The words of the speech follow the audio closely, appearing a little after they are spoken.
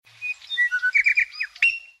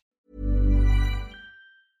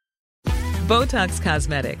Botox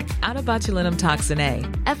Cosmetic, out of botulinum toxin A,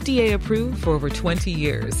 FDA approved for over 20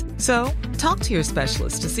 years. So, talk to your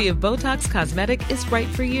specialist to see if Botox Cosmetic is right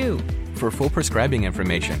for you. For full prescribing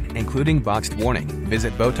information, including boxed warning,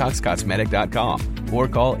 visit BotoxCosmetic.com or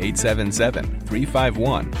call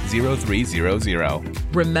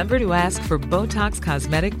 877-351-0300. Remember to ask for Botox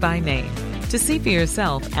Cosmetic by name. To see for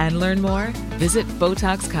yourself and learn more, visit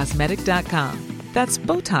BotoxCosmetic.com. That's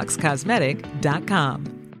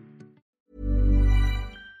BotoxCosmetic.com.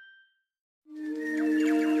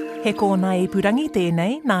 He kōna ipurangi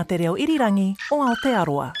tēnei nā te reo irirangi o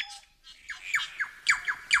Aotearoa.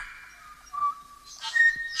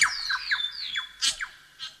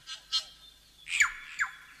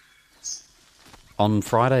 On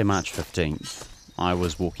Friday, March 15th, I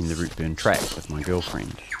was walking the Routeburn track with my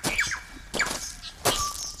girlfriend.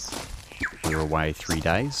 We were away 3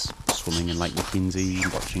 days, swimming in Lake Mackenzie,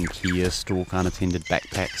 watching Kia stalk unattended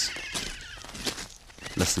backpacks,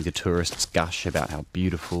 listening to tourists gush about how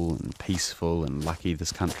beautiful and peaceful and lucky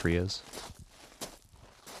this country is.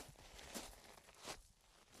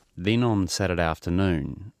 Then on Saturday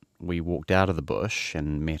afternoon, we walked out of the bush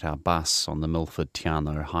and met our bus on the Milford-Te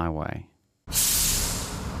Highway.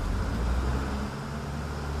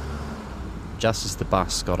 Just as the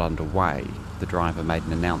bus got underway, the driver made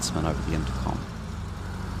an announcement over the intercom.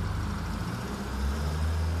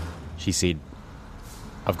 She said,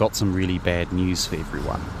 "I've got some really bad news for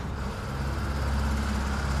everyone."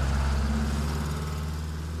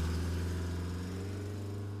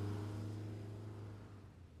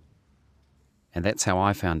 And that's how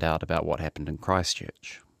I found out about what happened in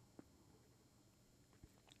Christchurch.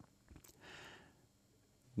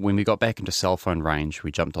 When we got back into cell phone range,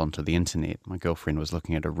 we jumped onto the internet. My girlfriend was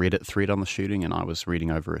looking at a Reddit thread on the shooting and I was reading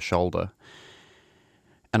over her shoulder.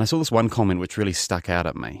 And I saw this one comment which really stuck out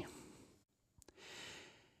at me.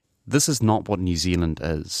 This is not what New Zealand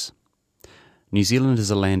is. New Zealand is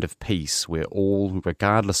a land of peace where all,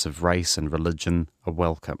 regardless of race and religion, are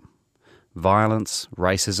welcome. Violence,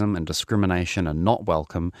 racism and discrimination are not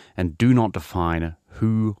welcome and do not define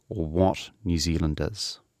who or what New Zealand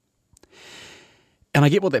is. And I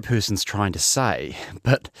get what that person's trying to say,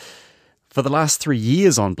 but for the last 3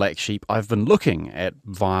 years on Black Sheep, I've been looking at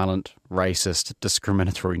violent, racist,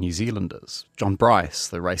 discriminatory New Zealanders. John Bryce,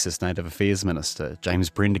 the racist Native Affairs Minister. James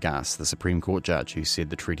Prendergast, the Supreme Court judge who said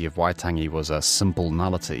the Treaty of Waitangi was a simple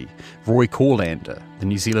nullity. Roy Corlander, the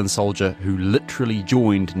New Zealand soldier who literally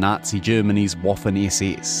joined Nazi Germany's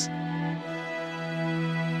Waffen-SS.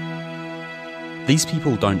 These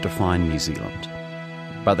people don't define New Zealand,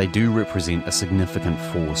 but they do represent a significant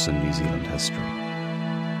force in New Zealand history.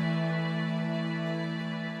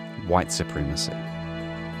 White supremacy.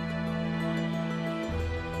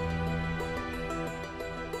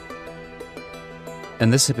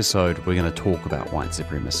 In this episode, we're going to talk about white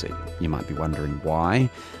supremacy. You might be wondering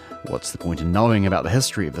why. What's the point in knowing about the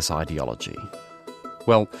history of this ideology?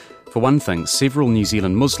 Well, for one thing, several New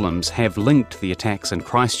Zealand Muslims have linked the attacks in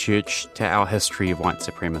Christchurch to our history of white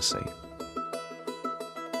supremacy.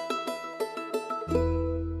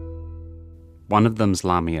 One of them's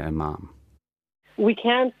Lamia Imam. We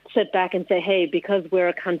can't sit back and say, hey, because we're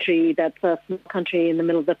a country that's a small country in the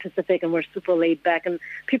middle of the Pacific and we're super laid back and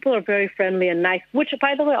people are very friendly and nice, which,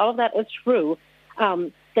 by the way, all of that is true,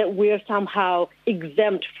 that we're somehow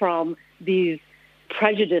exempt from these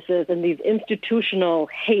prejudices and these institutional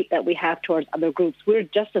hate that we have towards other groups. We're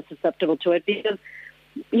just as susceptible to it because,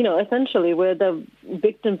 you know, essentially we're the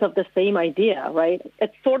victims of the same idea, right?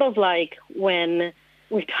 It's sort of like when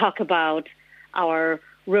we talk about our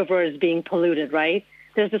rivers being polluted, right?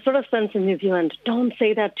 There's this sort of sense in New Zealand, don't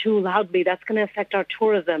say that too loudly. That's going to affect our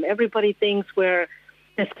tourism. Everybody thinks we're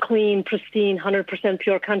this clean, pristine, 100%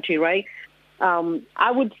 pure country, right?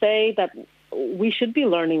 I would say that we should be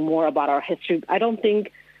learning more about our history. I don't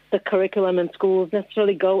think the curriculum in schools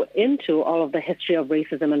necessarily go into all of the history of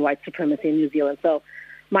racism and white supremacy in New Zealand. So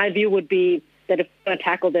my view would be that if we're going to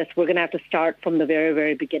tackle this, we're going to have to start from the very,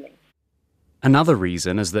 very beginning. Another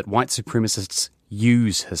reason is that white supremacists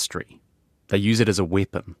use history. They use it as a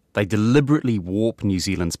weapon. They deliberately warp New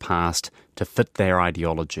Zealand's past to fit their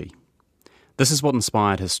ideology. This is what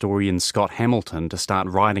inspired historian Scott Hamilton to start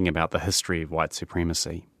writing about the history of white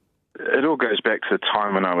supremacy. It all goes back to the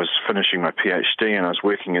time when I was finishing my PhD and I was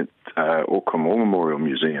working at Auckland War Memorial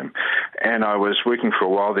Museum. And I was working for a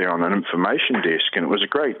while there on an information desk, and it was a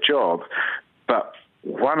great job, but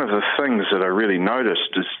one of the things that I really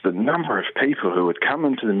noticed is the number of people who would come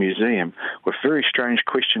into the museum with very strange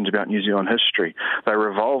questions about New Zealand history. They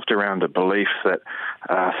revolved around a belief that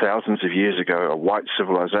thousands of years ago a white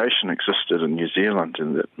civilization existed in New Zealand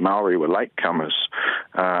and that Maori were latecomers.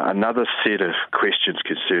 Another set of questions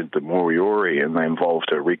concerned the Moriori, and they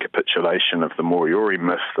involved a recapitulation of the Moriori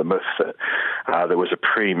myth, the myth that there was a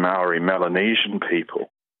pre-Maori Melanesian people.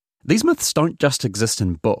 These myths don't just exist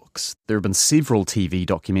in books. There have been several TV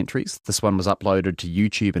documentaries. This one was uploaded to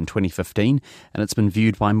YouTube in 2015, and it's been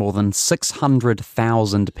viewed by more than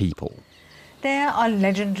 600,000 people. There are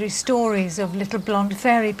legendary stories of little blonde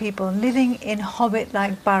fairy people living in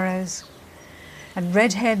hobbit-like burrows, and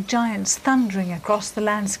red-haired giants thundering across the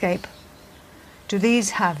landscape. Do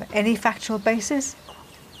these have any factual basis,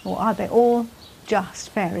 or are they all just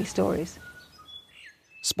fairy stories?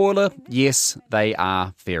 Spoiler, yes, they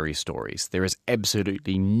are fairy stories. There is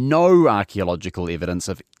absolutely no archaeological evidence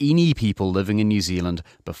of any people living in New Zealand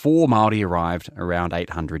before Māori arrived around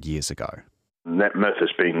 800 years ago. That myth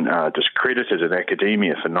has been discredited in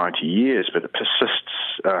academia for 90 years, but it persists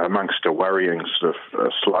amongst a worrying sort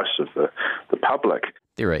of slice of the public.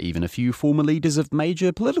 There are even a few former leaders of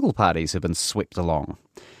major political parties who have been swept along.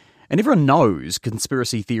 And everyone knows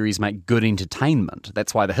conspiracy theories make good entertainment.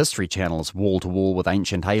 That's why the History Channel is wall-to-wall with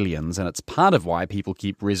ancient aliens, and it's part of why people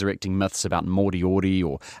keep resurrecting myths about Moriori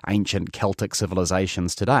or ancient Celtic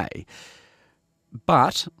civilizations today.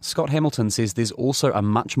 But Scott Hamilton says there's also a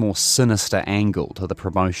much more sinister angle to the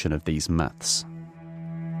promotion of these myths.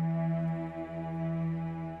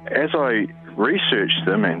 As I researched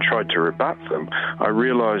them and tried to rebut them, I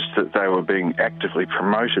realised that they were being actively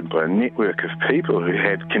promoted by a network of people who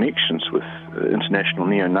had connections with the international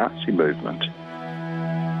neo-Nazi movement.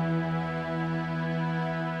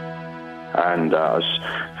 And I was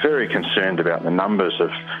very concerned about the numbers of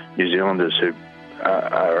New Zealanders who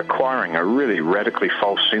are acquiring a really radically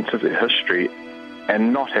false sense of their history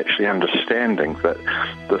and not actually understanding that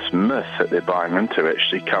this myth that they're buying into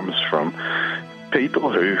actually comes from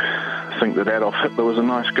people who think that Adolf Hitler was a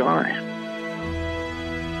nice guy.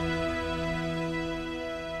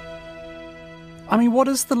 I mean, what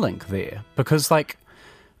is the link there? Because,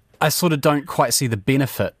 I sort of don't quite see the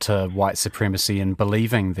benefit to white supremacy in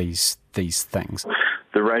believing these things.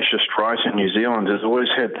 The racist right in New Zealand has always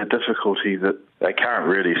had the difficulty that they can't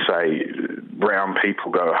really say brown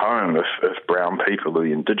people go home if brown people are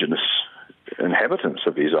the indigenous inhabitants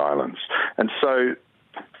of these islands. And so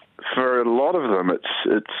for a lot of them,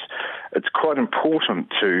 it's quite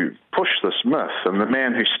important to push this myth. And the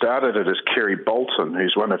man who started it is Kerry Bolton,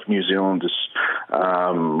 who's one of New Zealand's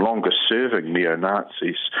longest-serving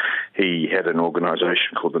neo-Nazis. He had an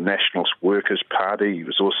organisation called the Nationalist Workers' Party. He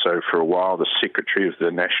was also, for a while, the secretary of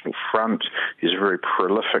the National Front. He's a very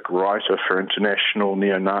prolific writer for international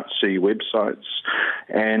neo-Nazi websites.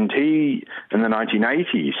 And he, in the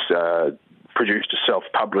 1980s, produced a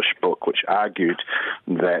self-published book which argued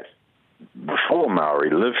that before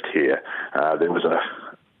Maori lived here, there was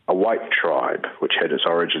a white tribe which had its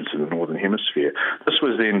origins in the Northern Hemisphere. This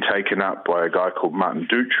was then taken up by a guy called Martin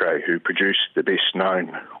Dutre, who produced the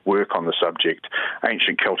best-known work on the subject,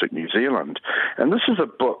 Ancient Celtic New Zealand. And this is a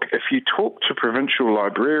book, if you talk to provincial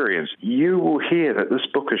librarians, you will hear that this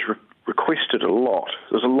book is requested a lot.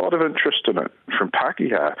 There's a lot of interest in it from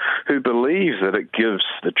Pākehā who believe that it gives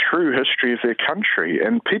the true history of their country.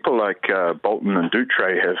 And people like Bolton and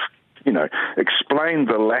Dutre have explained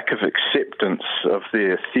the lack of acceptance of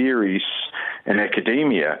their theories in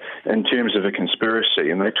academia in terms of a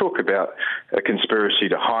conspiracy. And they talk about a conspiracy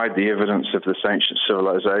to hide the evidence of this ancient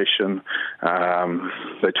civilization.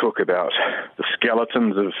 They talk about the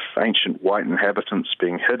skeletons of ancient white inhabitants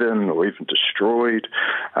being hidden or even destroyed.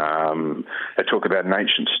 They talk about an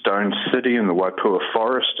ancient stone city in the Waipua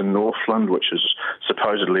Forest in Northland, which is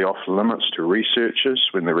supposedly off limits to researchers,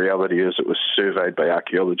 when the reality is it was surveyed by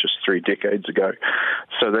archaeologists 3 decades ago.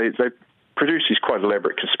 So they produce these quite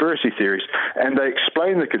elaborate conspiracy theories, and they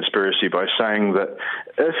explain the conspiracy by saying that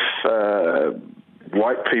if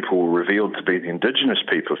white people were revealed to be the indigenous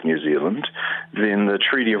people of New Zealand, then the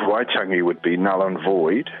Treaty of Waitangi would be null and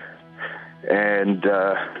void, and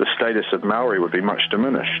the status of Maori would be much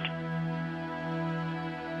diminished.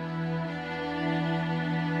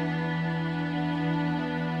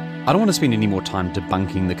 I don't want to spend any more time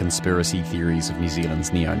debunking the conspiracy theories of New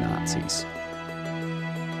Zealand's neo-Nazis.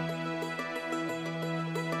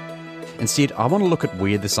 Instead, I want to look at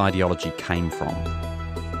where this ideology came from,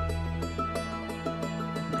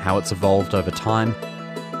 how it's evolved over time,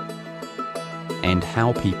 and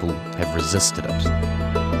how people have resisted it.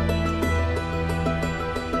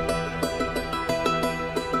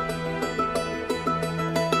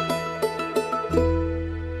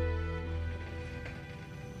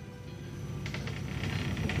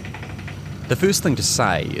 The first thing to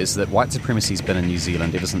say is that white supremacy has been in New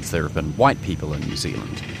Zealand ever since there have been white people in New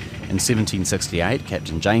Zealand. In 1768,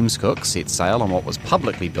 Captain James Cook set sail on what was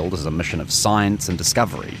publicly billed as a mission of science and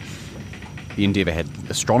discovery. The Endeavour had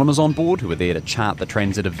astronomers on board who were there to chart the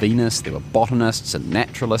transit of Venus. There were botanists and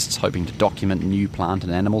naturalists hoping to document new plant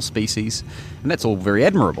and animal species, and that's all very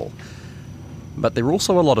admirable. But there were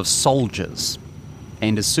also a lot of soldiers,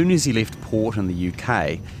 and as soon as he left port in the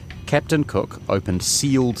UK, Captain Cook opened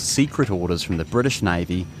sealed secret orders from the British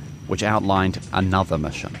Navy which outlined another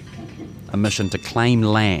mission, a mission to claim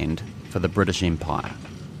land for the British Empire.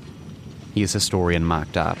 Here's historian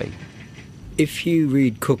Mark Darby. If you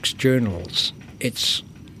read Cook's journals, it's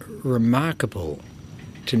remarkable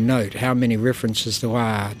to note how many references there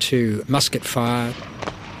are to musket fire,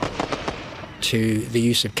 to the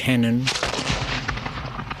use of cannon,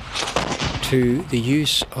 to the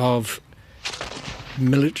use of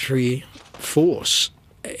military force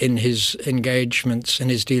in his engagements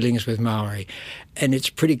and his dealings with Maori. And it's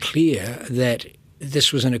pretty clear that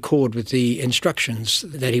this was in accord with the instructions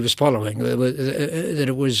that he was following, that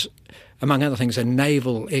it was, among other things, a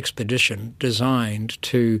naval expedition designed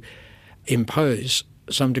to impose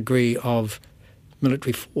some degree of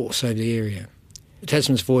military force over the area.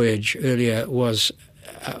 Tasman's voyage earlier was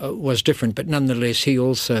different, but nonetheless he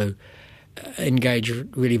also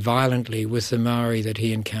engaged really violently with the Maori that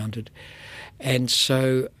he encountered. And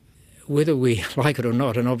so whether we like it or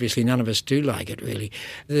not, and obviously none of us do like it really,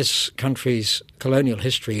 this country's colonial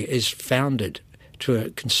history is founded to a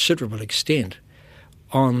considerable extent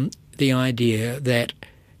on the idea that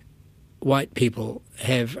white people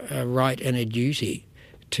have a right and a duty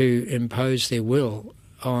to impose their will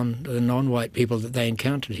on the non-white people that they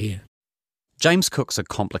encountered here. James Cook's a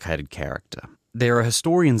complicated character. There are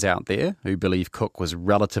historians out there who believe Cook was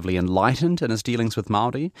relatively enlightened in his dealings with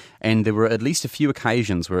Māori, and there were at least a few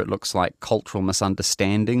occasions where it looks like cultural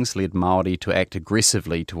misunderstandings led Māori to act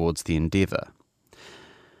aggressively towards the Endeavour.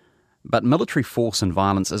 But military force and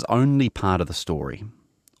violence is only part of the story.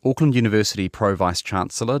 Auckland University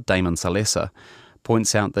Pro-Vice-Chancellor Damon Salesa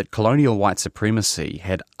points out that colonial white supremacy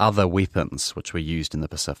had other weapons which were used in the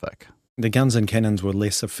Pacific. The guns and cannons were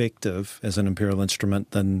less effective as an imperial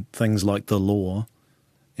instrument than things like the law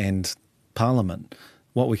and Parliament.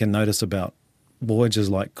 What we can notice about voyages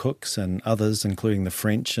like Cook's and others, including the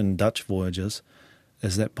French and Dutch voyages,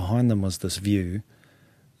 is that behind them was this view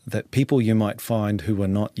that people you might find who were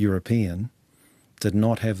not European did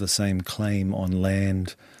not have the same claim on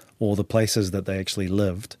land or the places that they actually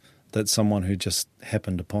lived that someone who just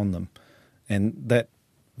happened upon them. And that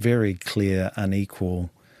very clear,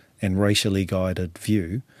 unequal and racially guided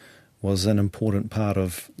view was an important part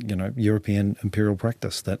of, European imperial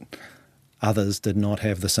practice, that others did not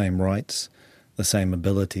have the same rights, the same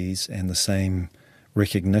abilities and the same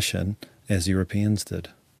recognition as Europeans did.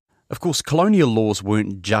 Of course, colonial laws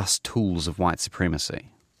weren't just tools of white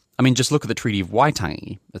supremacy. I mean, just look at the Treaty of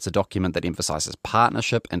Waitangi. It's a document that emphasises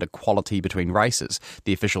partnership and equality between races.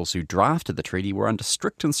 The officials who drafted the treaty were under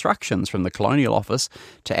strict instructions from the Colonial Office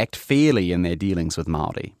to act fairly in their dealings with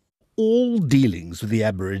Māori. All dealings with the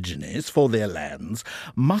Aborigines for their lands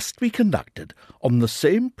must be conducted on the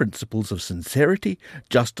same principles of sincerity,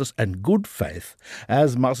 justice and good faith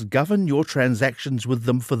as must govern your transactions with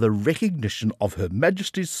them for the recognition of Her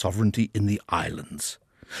Majesty's sovereignty in the islands.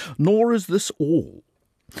 Nor is this all.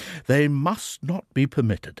 They must not be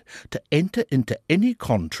permitted to enter into any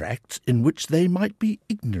contracts in which they might be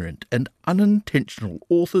ignorant and unintentional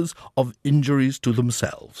authors of injuries to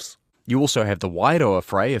themselves. You also have the Wairoa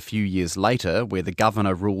Fray a few years later, where the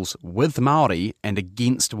governor rules with Māori and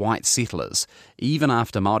against white settlers, even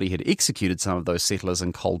after Māori had executed some of those settlers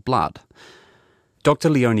in cold blood. Dr.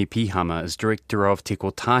 Leonie Pihama is director of Te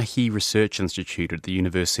Kotahi Research Institute at the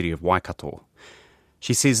University of Waikato.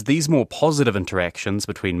 She says these more positive interactions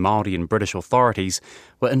between Māori and British authorities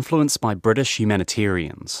were influenced by British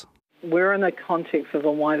humanitarians. We're in a context of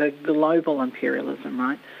a wider global imperialism,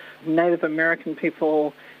 right? Native American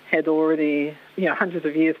people had already, hundreds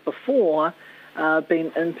of years before,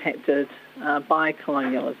 been impacted by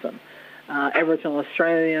colonialism. Aboriginal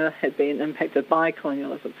Australia had been impacted by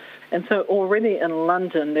colonialism. And so already in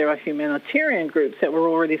London, there are humanitarian groups that were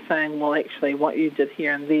already saying, well, actually, what you did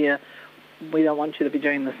here and there, we don't want you to be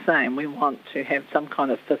doing the same. We want to have some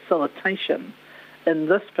kind of facilitation in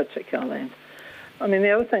this particular land. I mean,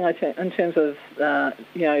 the other thing in terms of,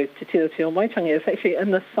 Te Tira Te o Waitangi is actually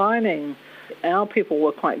in the signing, our people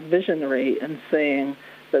were quite visionary in seeing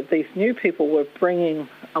that these new people were bringing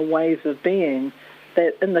a ways of being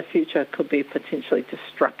that in the future could be potentially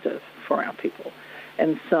destructive for our people.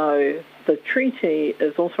 And so the treaty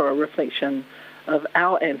is also a reflection of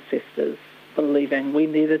our ancestors believing we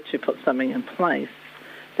needed to put something in place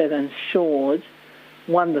that ensured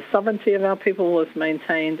one, the sovereignty of our people was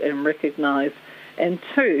maintained and recognised, and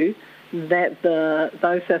two, that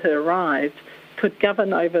those that had arrived could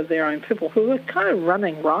govern over their own people who were kind of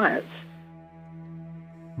running riots.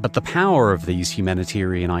 But the power of these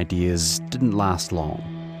humanitarian ideas didn't last long.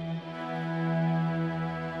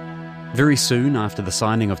 Very soon after the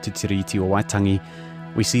signing of Te Tiriti o Waitangi,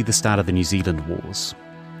 we see the start of the New Zealand Wars.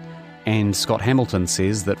 And Scott Hamilton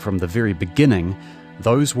says that from the very beginning,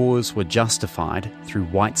 those wars were justified through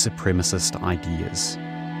white supremacist ideas.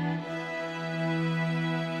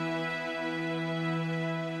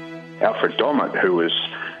 Alfred Domett, who was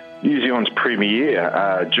New Zealand's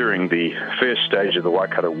premier during the first stage of the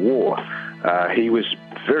Waikato War, he was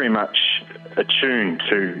very much attuned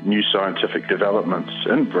to new scientific developments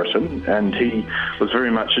in Britain, and he was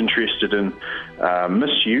very much interested in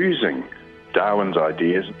misusing Darwin's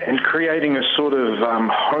ideas and creating a sort of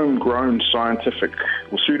homegrown scientific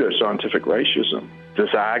or pseudo-scientific racism.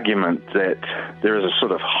 This argument that there is a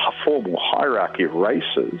sort of formal hierarchy of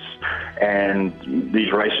races and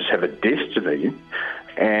these races have a destiny,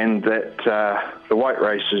 and that the white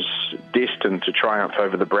race is destined to triumph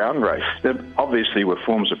over the brown race. There obviously were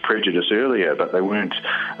forms of prejudice earlier, but they weren't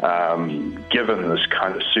given this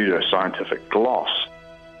kind of pseudo-scientific gloss.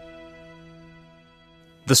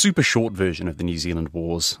 The super short version of the New Zealand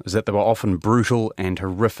Wars is that they were often brutal and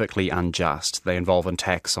horrifically unjust. They involve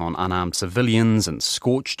attacks on unarmed civilians and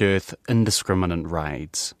scorched earth, indiscriminate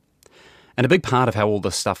raids. And a big part of how all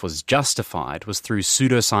this stuff was justified was through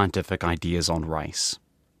pseudo-scientific ideas on race.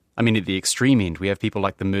 I mean, at the extreme end, we have people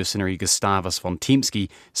like the mercenary Gustavus von Tempsky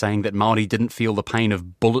saying that Māori didn't feel the pain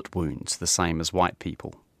of bullet wounds the same as white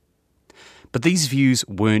people. But these views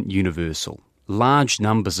weren't universal. Large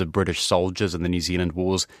numbers of British soldiers in the New Zealand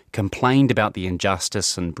Wars complained about the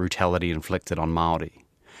injustice and brutality inflicted on Māori.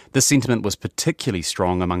 This sentiment was particularly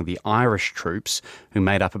strong among the Irish troops, who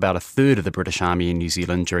made up about a third of the British Army in New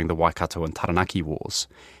Zealand during the Waikato and Taranaki Wars.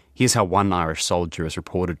 Here's how one Irish soldier is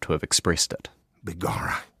reported to have expressed it.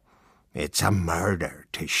 Begorra, it's a murder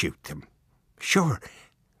to shoot them. Sure,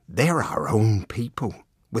 they're our own people,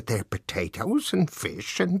 with their potatoes and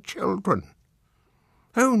fish and children.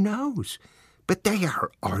 Who knows? But they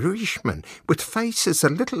are Irishmen, with faces a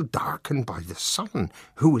little darkened by the sun,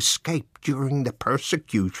 who escaped during the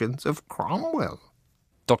persecutions of Cromwell.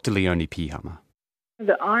 Dr. Leonie Pihama.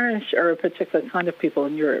 The Irish are a particular kind of people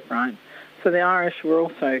in Europe, right? So the Irish were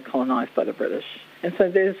also colonised by the British. And so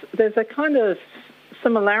there's a kind of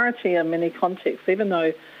similarity in many contexts. Even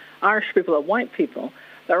though Irish people are white people,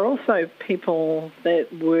 they're also people that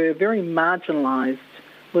were very marginalised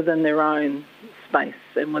within their own space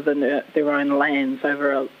and within their own lands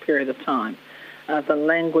over a period of time. The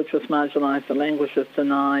language was marginalised, the language was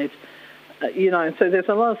denied, so there's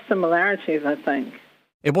a lot of similarities, I think.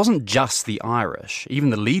 It wasn't just the Irish. Even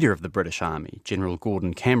the leader of the British Army, General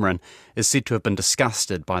Gordon Cameron, is said to have been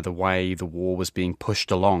disgusted by the way the war was being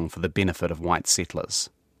pushed along for the benefit of white settlers.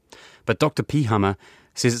 But Dr. Pihama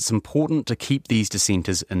says it's important to keep these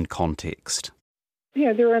dissenters in context.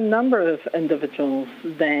 Yeah, there are a number of individuals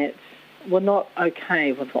that were not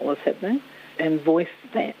okay with what was happening and voiced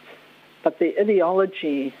that. But the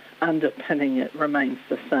ideology underpinning it remains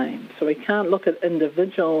the same. So we can't look at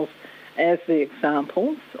individuals as the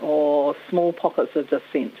examples or small pockets of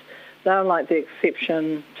dissent. They're like the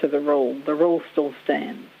exception to the rule. The rule still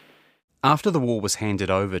stands. After the war was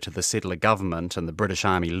handed over to the settler government and the British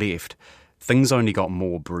Army left, things only got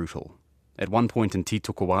more brutal. At one point in Te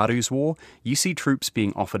Tukuwaru's war, you see troops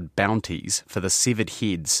being offered bounties for the severed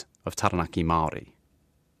heads of Taranaki Māori.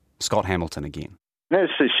 Scott Hamilton again. As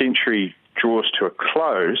the century draws to a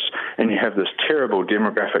close and you have this terrible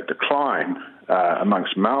demographic decline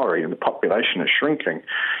amongst Maori and the population is shrinking,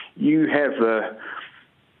 you have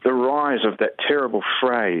the rise of that terrible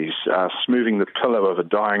phrase, smoothing the pillow of a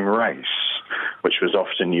dying race, which was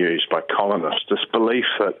often used by colonists, this belief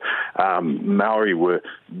that Maori were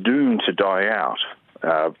doomed to die out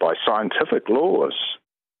by scientific laws.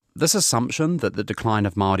 This assumption that the decline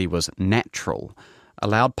of Māori was natural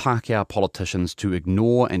allowed Pākehā politicians to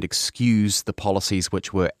ignore and excuse the policies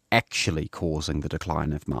which were actually causing the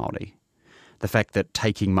decline of Māori. The fact that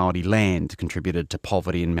taking Māori land contributed to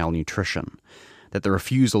poverty and malnutrition, that the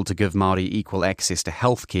refusal to give Māori equal access to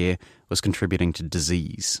healthcare was contributing to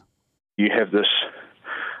disease. You have this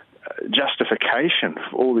justification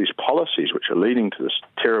for all these policies which are leading to this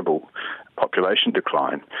terrible population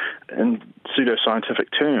decline in pseudoscientific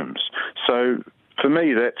terms. So for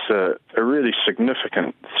me, that's a really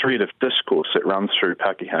significant thread of discourse that runs through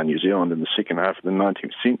Pākehā New Zealand in the second half of the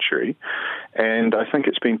 19th century, and I think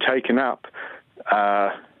it's been taken up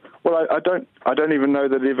Well, I don't even know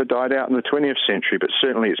that it ever died out in the 20th century, but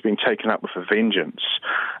certainly it's been taken up with a vengeance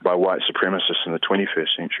by white supremacists in the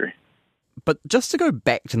 21st century. But just to go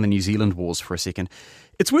back to the New Zealand Wars for a second,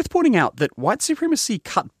 it's worth pointing out that white supremacy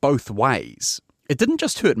cut both ways. It didn't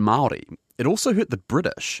just hurt Māori, it also hurt the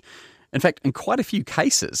British. In fact, in quite a few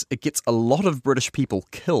cases, it gets a lot of British people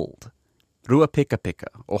killed. Ruapekapeka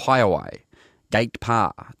or Haiawai, Gate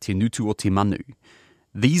Pā, Te Nutu o Te Manu.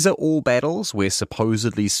 These are all battles where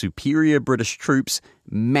supposedly superior British troops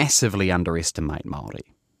massively underestimate Māori.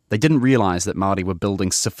 They didn't realise that Māori were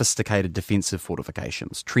building sophisticated defensive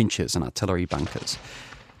fortifications, trenches and artillery bunkers.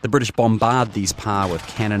 The British bombard these pā with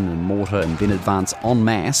cannon and mortar and then advance en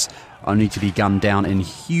masse, only to be gunned down in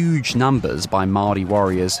huge numbers by Māori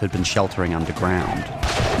warriors who'd been sheltering underground.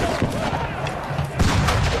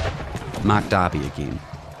 Mark Darby again.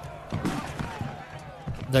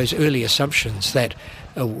 Those early assumptions that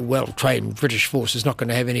a well-trained British force is not going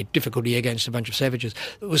to have any difficulty against a bunch of savages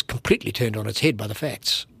was completely turned on its head by the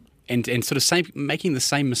facts. And sort of making the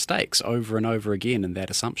same mistakes over and over again in that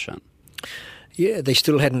assumption. Yeah, they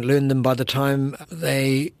still hadn't learned them by the time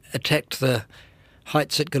they attacked the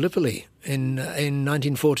heights at Gallipoli in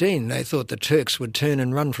 1914. They thought the Turks would turn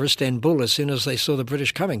and run for Istanbul as soon as they saw the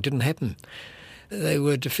British coming. Didn't happen. They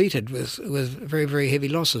were defeated with very, very heavy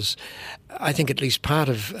losses. I think at least part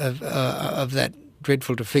of that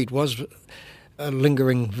dreadful defeat was a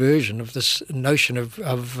lingering version of this notion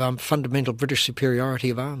of fundamental British superiority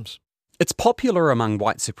of arms. It's popular among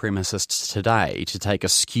white supremacists today to take a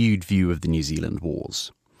skewed view of the New Zealand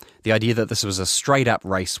Wars. The idea that this was a straight-up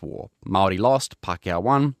race war. Māori lost, Pākehā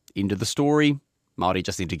won, end of the story, Māori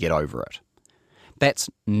just need to get over it.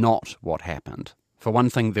 That's not what happened. For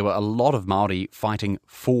one thing, there were a lot of Māori fighting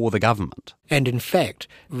for the government. And in fact,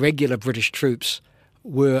 regular British troops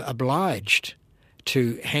were obliged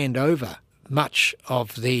to hand over much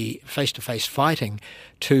of the face-to-face fighting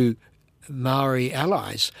to Maori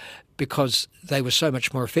allies because they were so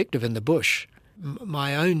much more effective in the bush.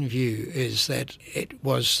 My own view is that it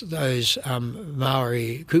was those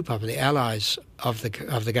Maori kupapa, the allies of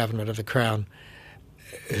the government of the Crown,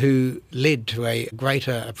 who led to a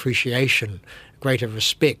greater appreciation, greater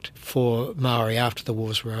respect for Maori after the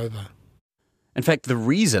wars were over. In fact, the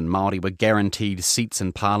reason Māori were guaranteed seats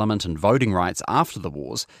in Parliament and voting rights after the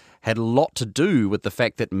wars had a lot to do with the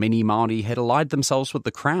fact that many Māori had allied themselves with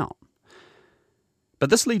the Crown. But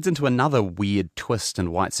this leads into another weird twist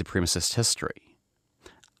in white supremacist history.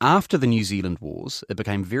 After the New Zealand Wars, it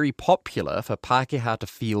became very popular for Pākehā to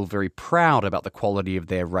feel very proud about the quality of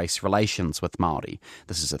their race relations with Māori.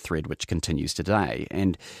 This is a thread which continues today,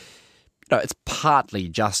 and it's partly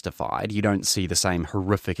justified. You don't see the same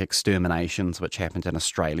horrific exterminations which happened in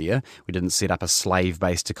Australia. We didn't set up a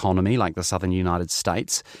slave-based economy like the southern United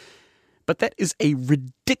States. But that is a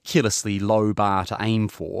ridiculously low bar to aim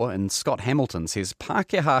for, and Scott Hamilton says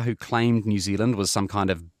Pākehā, who claimed New Zealand was some kind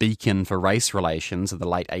of beacon for race relations in the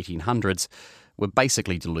late 1800s, were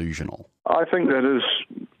basically delusional. I think that is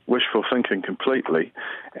wishful thinking completely.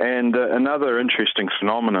 And another interesting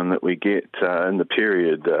phenomenon that we get in the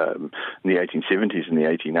period in the 1870s and the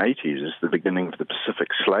 1880s is the beginning of the Pacific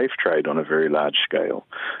slave trade on a very large scale,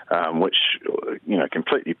 which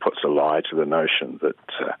completely puts a lie to the notion that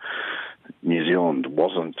New Zealand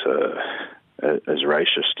wasn't as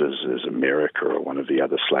racist as America or one of the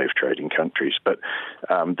other slave trading countries. But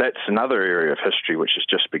that's another area of history which is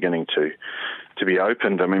just beginning to be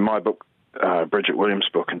opened. I mean, my book, Bridget Williams'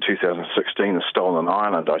 book in 2016, The Stolen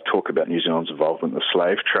Island, I talk about New Zealand's involvement in the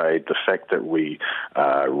slave trade, the fact that we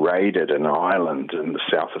raided an island in the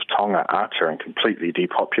south of Tonga, Ata, and completely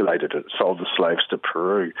depopulated it, sold the slaves to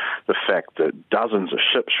Peru, the fact that dozens of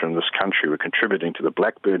ships from this country were contributing to the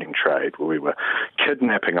blackbirding trade, where we were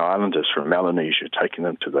kidnapping islanders from Melanesia, taking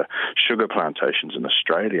them to the sugar plantations in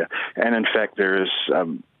Australia. And in fact, there is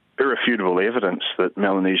irrefutable evidence that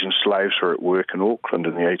Melanesian slaves were at work in Auckland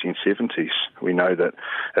in the 1870s. We know that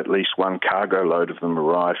at least one cargo load of them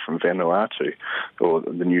arrived from Vanuatu, or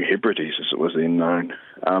the New Hebrides as it was then known.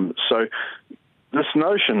 So this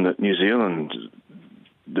notion that New Zealand,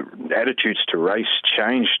 the attitudes to race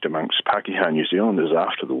changed amongst Pākehā New Zealanders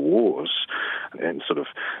after the wars and sort of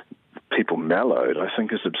people mellowed, I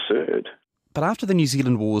think is absurd. But after the New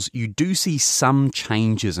Zealand Wars, you do see some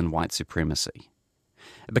changes in white supremacy.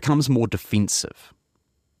 It becomes more defensive.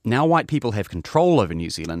 Now white people have control over New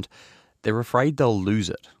Zealand, they're afraid they'll lose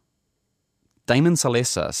it. Damon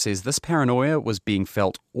Salesa says this paranoia was being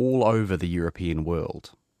felt all over the European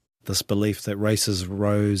world. This belief that races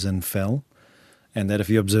rose and fell, and that if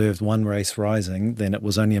you observed one race rising, then it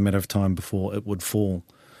was only a matter of time before it would fall.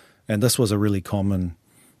 And this was a really common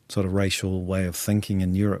sort of racial way of thinking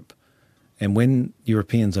in Europe. And when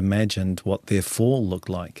Europeans imagined what their fall looked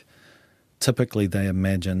like, typically they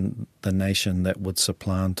imagined the nation that would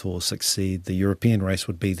supplant or succeed the European race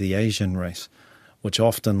would be the Asian race, which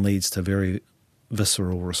often leads to very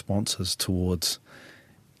visceral responses towards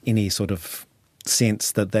any sort of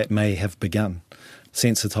sense that may have begun.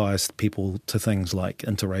 Sensitised people to things like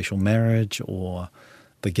interracial marriage or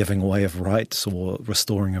the giving away of rights or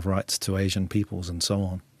restoring of rights to Asian peoples and so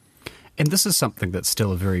on. And this is something that's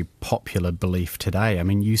still a very popular belief today. I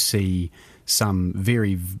mean, you see some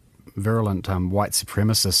very virulent white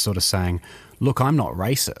supremacists sort of saying, look, I'm not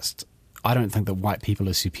racist. I don't think that white people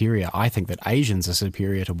are superior. I think that Asians are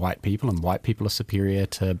superior to white people and white people are superior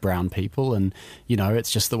to brown people. And, you know,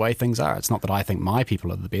 it's just the way things are. It's not that I think my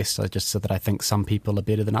people are the best. I just said that I think some people are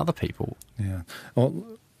better than other people. Yeah.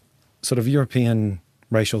 Well, sort of European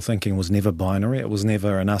racial thinking was never binary. It was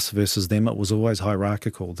never an us versus them. It was always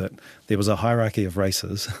hierarchical, that there was a hierarchy of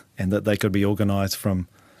races and that they could be organised from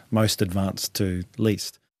most advanced to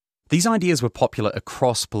least. These ideas were popular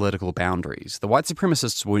across political boundaries. The white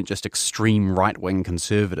supremacists weren't just extreme right-wing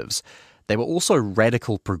conservatives. They were also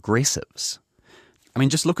radical progressives. I mean,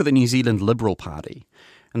 just look at the New Zealand Liberal Party.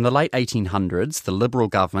 In the late 1800s, the Liberal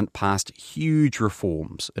government passed huge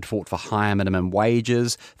reforms. It fought for higher minimum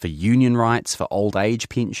wages, for union rights, for old age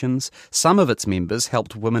pensions. Some of its members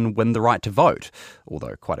helped women win the right to vote,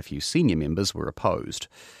 although quite a few senior members were opposed.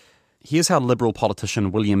 Here's how Liberal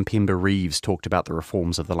politician William Pember Reeves talked about the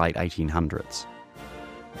reforms of the late 1800s.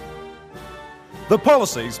 The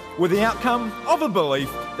policies were the outcome of a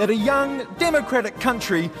belief that a young, democratic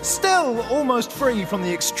country, still almost free from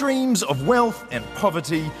the extremes of wealth and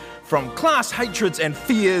poverty, from class hatreds and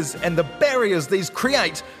fears and the barriers these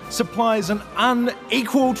create, supplies an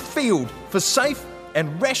unequalled field for safe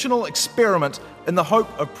and rational experiment in the hope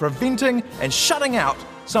of preventing and shutting out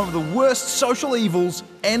some of the worst social evils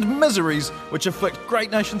and miseries which afflict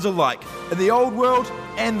great nations alike in the old world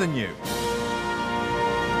and the new.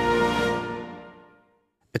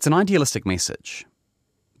 It's an idealistic message,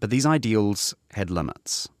 but these ideals had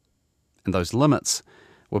limits, and those limits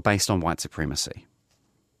were based on white supremacy.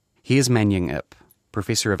 Here's Man Ying Ip,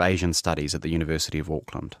 Professor of Asian Studies at the University of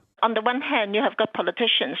Auckland. On the one hand, you have got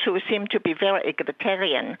politicians who seem to be very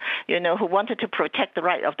egalitarian, you know, who wanted to protect the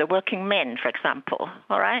right of the working men, for example,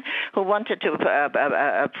 all right, who wanted to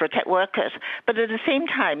protect workers. But at the same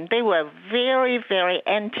time, they were very, very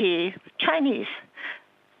anti-Chinese.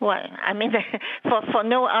 Why? I mean, for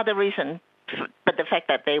no other reason but the fact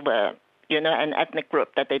that they were, you know, an ethnic group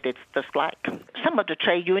that they did dislike. Some of the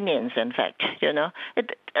trade unions, in fact, you know,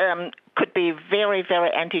 it could be very, very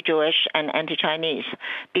anti-Jewish and anti-Chinese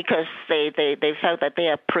because they felt that they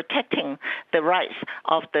are protecting the rights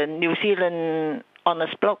of the New Zealand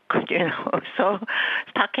honest bloke, you know. So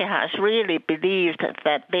Pākehās really believed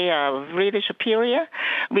that they are really superior.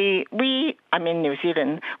 New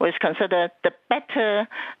Zealand was considered the better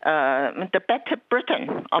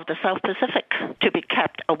Britain of the South Pacific, to be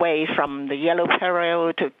kept away from the yellow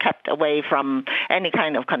peril, to kept away from any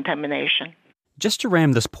kind of contamination. Just to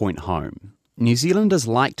ram this point home, New Zealanders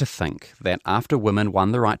like to think that after women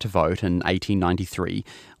won the right to vote in 1893,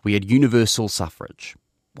 we had universal suffrage.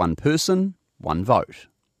 One person, one vote.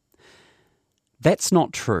 That's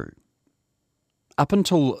not true. Up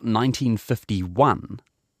until 1951,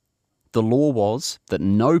 the law was that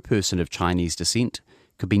no person of Chinese descent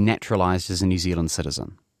could be naturalised as a New Zealand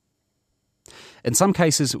citizen. In some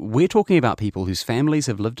cases, we're talking about people whose families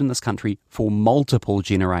have lived in this country for multiple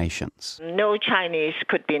generations. No Chinese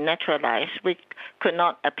could be naturalised. We could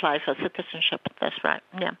not apply for citizenship. That's right,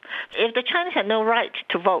 yeah. If the Chinese had no right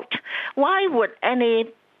to vote, why would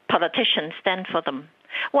any politicians stand for them?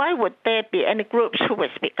 Why would there be any groups who would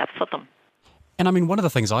speak up for them? And I mean, one of the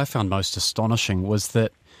things I found most astonishing was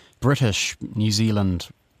that British New Zealand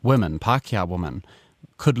women, Pākehā women,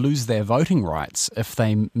 could lose their voting rights if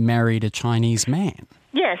they married a Chinese man.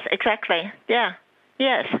 Yes, exactly. Yeah,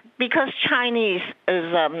 yes, because Chinese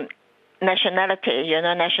is nationality, you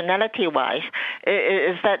know, nationality-wise,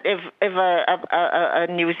 is that if a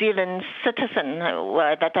New Zealand citizen,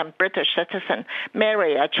 that a British citizen,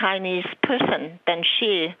 marry a Chinese person, then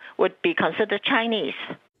she would be considered Chinese.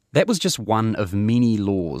 That was just one of many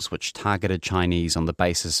laws which targeted Chinese on the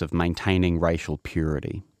basis of maintaining racial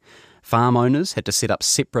purity. Farm owners had to set up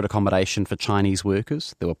separate accommodation for Chinese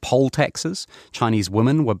workers. There were poll taxes. Chinese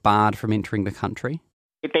women were barred from entering the country.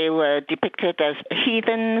 They were depicted as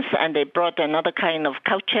heathens, and they brought another kind of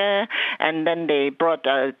culture, and then they brought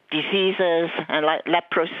diseases and like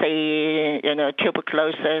leprosy, you know,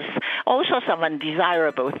 tuberculosis, all sorts of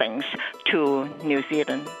undesirable things to New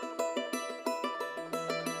Zealand.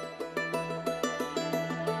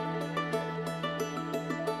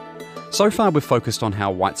 So far we've focused on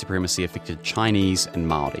how white supremacy affected Chinese and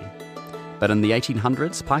Māori. But in the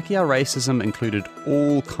 1800s, Pākehā racism included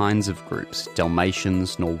all kinds of groups: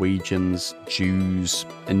 Dalmatians, Norwegians, Jews,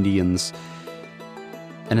 Indians.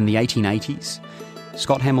 And in the 1880s,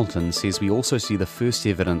 Scott Hamilton says we also see the first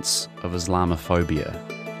evidence of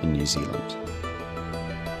Islamophobia in New Zealand.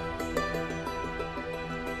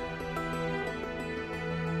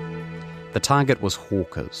 The target was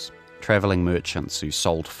hawkers, travelling merchants who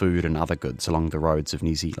sold food and other goods along the roads of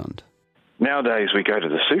New Zealand. Nowadays we go to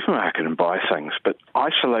the supermarket and buy things, but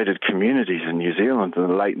isolated communities in New Zealand in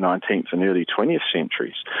the late 19th and early 20th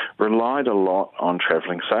centuries relied a lot on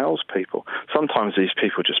travelling salespeople. Sometimes these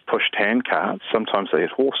people just pushed hand carts, sometimes they had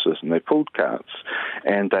horses and they pulled carts,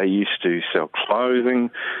 and they used to sell clothing,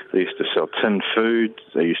 they used to sell tinned food,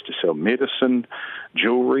 they used to sell medicine,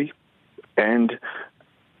 jewellery, and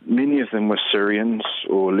many of them were Syrians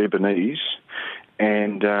or Lebanese,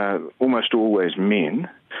 and almost always men.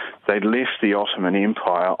 They'd left the Ottoman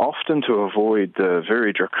Empire, often to avoid the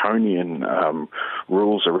very draconian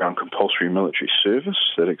rules around compulsory military service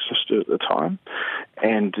that existed at the time,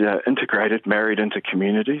 and integrated, married into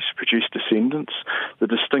communities, produced descendants. The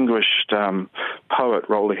distinguished poet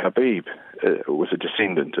Roli Habib was a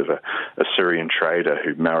descendant of a Syrian trader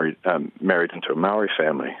who married into a Maori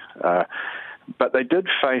family. But they did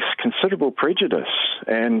face considerable prejudice,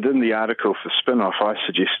 and in the article for Spin-Off, I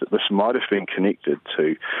suggest that this might have been connected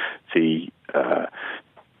to the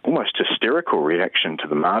almost hysterical reaction to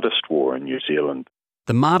the Mahdist War in New Zealand.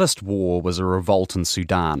 The Mahdist War was a revolt in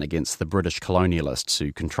Sudan against the British colonialists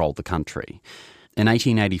who controlled the country. In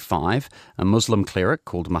 1885, a Muslim cleric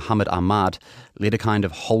called Muhammad Ahmad led a kind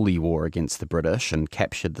of holy war against the British and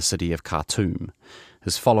captured the city of Khartoum.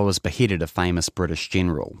 His followers beheaded a famous British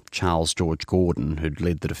general, Charles George Gordon, who'd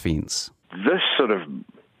led the defence. This sort of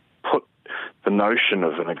put the notion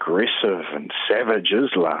of an aggressive and savage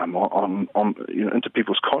Islam into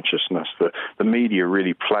people's consciousness. The media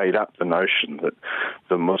really played up the notion that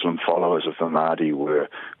the Muslim followers of the Mahdi were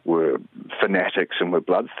fanatics and were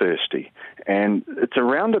bloodthirsty. And it's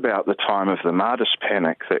around about the time of the Mahdist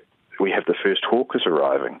panic that we have the first hawkers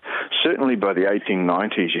arriving. Certainly by the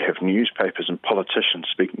 1890s, you have newspapers and politicians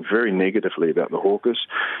speaking very negatively about the hawkers.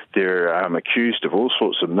 They're accused of all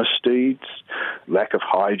sorts of misdeeds, lack of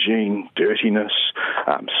hygiene, dirtiness,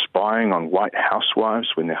 spying on white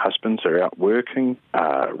housewives when their husbands are out working,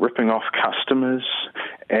 ripping off customers.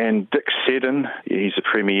 And Dick Seddon, he's a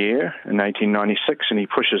premier in 1896, and he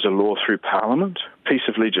pushes a law through Parliament, piece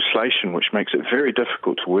of legislation which makes it very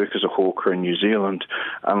difficult to work as a hawker in New Zealand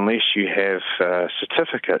unless you have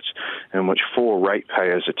certificates in which 4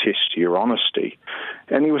 ratepayers attest to your honesty.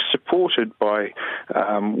 And he was supported by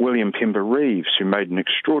William Pember Reeves, who made an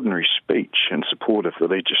extraordinary speech in support of the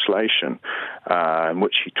legislation, in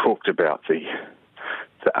which he talked about the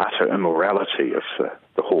utter immorality of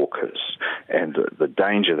the hawkers and the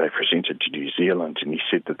danger they presented to New Zealand. And he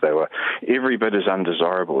said that they were every bit as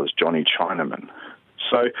undesirable as Johnny Chinaman.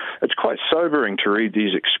 So it's quite sobering to read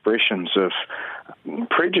these expressions of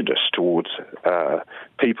prejudice towards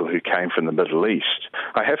people who came from the Middle East.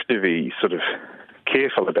 I have to be sort of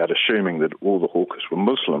careful about assuming that all the hawkers were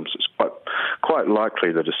Muslims. It's quite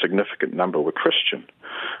likely that a significant number were Christian.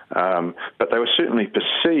 But they were certainly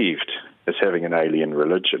perceived as having an alien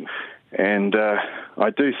religion. And I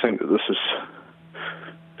do think that this is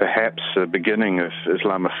perhaps the beginning of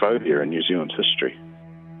Islamophobia in New Zealand's history.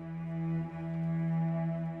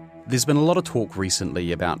 There's been a lot of talk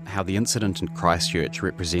recently about how the incident in Christchurch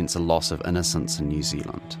represents a loss of innocence in New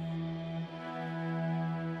Zealand.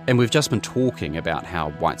 And we've just been talking about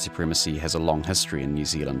how white supremacy has a long history in New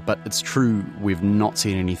Zealand, but it's true we've not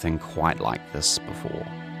seen anything quite like this before.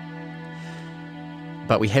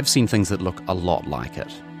 But we have seen things that look a lot like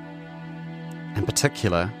it. In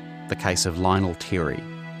particular, the case of Lionel Terry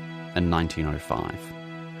in 1905.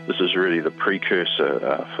 This is really the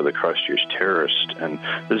precursor for the Christchurch terrorist, and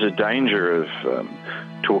there's a danger of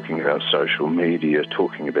talking about social media,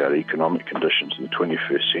 talking about economic conditions in the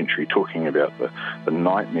 21st century, talking about the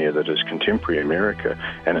nightmare that is contemporary America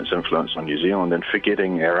and its influence on New Zealand, and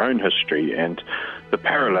forgetting our own history. And the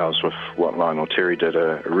parallels with what Lionel Terry did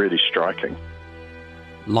are really striking.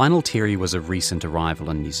 Lionel Terry was a recent arrival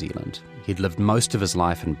in New Zealand. He'd lived most of his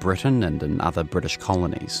life in Britain and in other British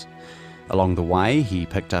colonies. Along the way, he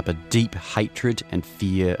picked up a deep hatred and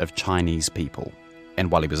fear of Chinese people. And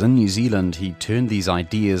while he was in New Zealand, he turned these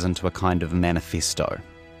ideas into a kind of manifesto,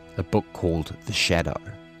 a book called The Shadow.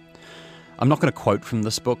 I'm not going to quote from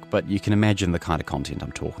this book, but you can imagine the kind of content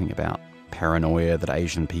I'm talking about. Paranoia that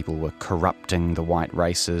Asian people were corrupting the white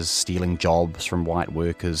races, stealing jobs from white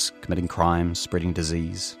workers, committing crimes, spreading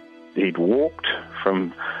disease. He'd walked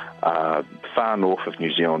from far north of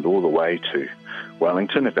New Zealand all the way to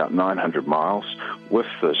Wellington, about 900 miles, with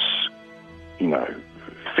this,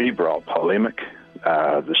 febrile polemic,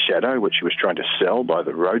 the Shadow, which he was trying to sell by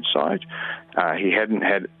the roadside. He hadn't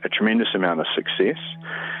had a tremendous amount of success.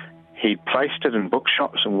 He'd placed it in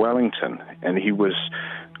bookshops in Wellington, and he was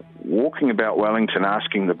walking about Wellington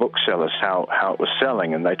asking the booksellers how it was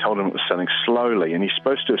selling, and they told him it was selling slowly, and he's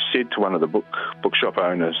supposed to have said to one of the bookshop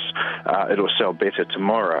owners, it'll sell better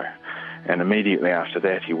tomorrow. And immediately after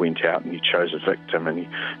that, he went out and he chose a victim, and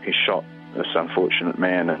he shot this unfortunate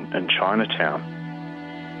man in Chinatown.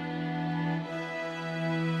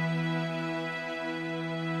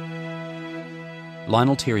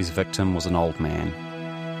 Lionel Terry's victim was an old man,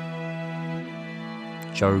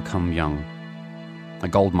 Joe Kum Young, a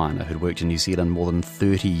gold miner who'd worked in New Zealand more than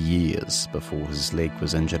 30 years before his leg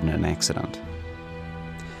was injured in an accident.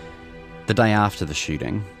 The day after the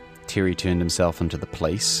shooting, Terry turned himself into the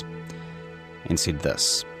police and said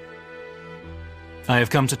this: I have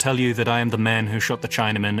come to tell you that I am the man who shot the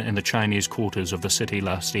Chinaman in the Chinese quarters of the city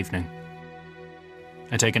last evening.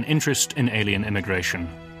 I take an interest in alien immigration,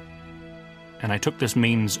 and I took this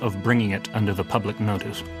means of bringing it under the public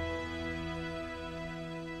notice.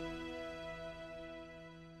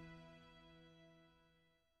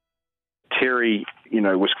 Terry,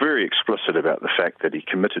 was very explicit about the fact that he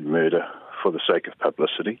committed murder for the sake of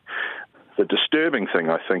publicity. The disturbing thing,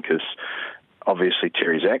 I think, is obviously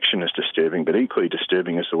Terry's action is disturbing, but equally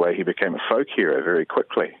disturbing is the way he became a folk hero very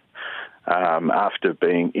quickly. After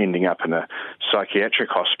ending up in a psychiatric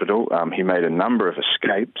hospital, he made a number of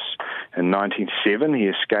escapes. In 1907, he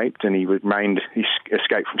escaped, and he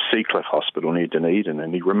escaped from Seacliff Hospital near Dunedin,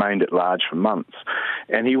 and he remained at large for months.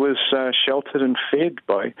 And he was sheltered and fed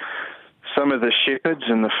by some of the shepherds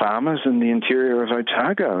and the farmers in the interior of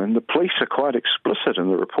Otago, and the police are quite explicit in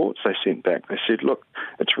the reports they sent back. They said, look,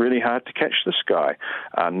 it's really hard to catch this guy.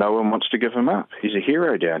 No one wants to give him up. He's a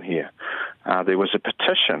hero down here. There was a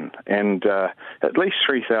petition, and at least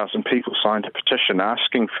 3,000 people signed a petition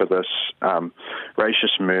asking for this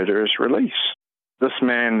racist murderer's release. This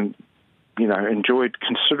man, enjoyed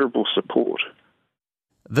considerable support.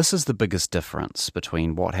 This is the biggest difference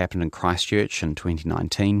between what happened in Christchurch in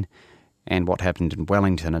 2019 and what happened in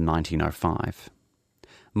Wellington in 1905.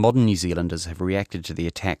 Modern New Zealanders have reacted to the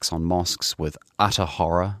attacks on mosques with utter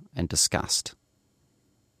horror and disgust.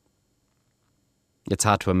 It's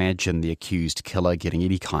hard to imagine the accused killer getting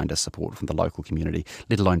any kind of support from the local community,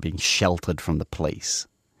 let alone being sheltered from the police.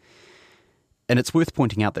 And it's worth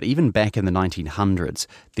pointing out that even back in the 1900s,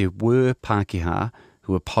 there were Pākehā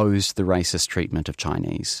who opposed the racist treatment of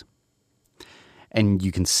Chinese. And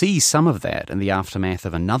you can see some of that in the aftermath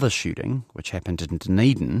of another shooting, which happened in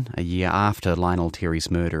Dunedin a year after Lionel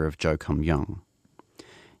Terry's murder of Joe Kum Young.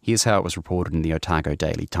 Here's how it was reported in the Otago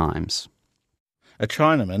Daily Times. A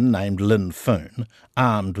Chinaman named Lin Foon,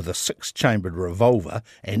 armed with a 6-chambered revolver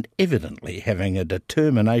and evidently having a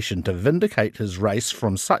determination to vindicate his race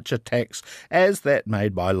from such attacks as that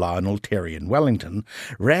made by Lionel Terry in Wellington,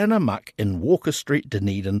 ran amok in Walker Street,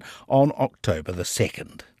 Dunedin on October the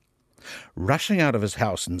 2nd. Rushing out of his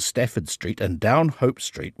house in Stafford Street and down Hope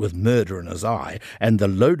Street with murder in his eye and the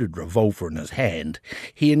loaded revolver in his hand,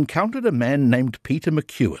 he encountered a man named Peter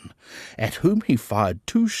McEwen, at whom he fired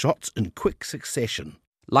 2 shots in quick succession.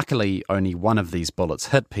 Luckily, only one of these bullets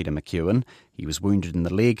hit Peter McEwen. He was wounded in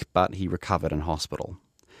the leg, but he recovered in hospital.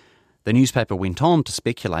 The newspaper went on to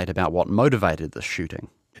speculate about what motivated this shooting.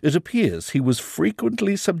 It appears he was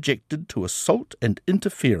frequently subjected to assault and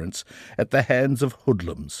interference at the hands of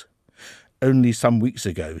hoodlums. Only some weeks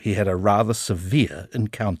ago he had a rather severe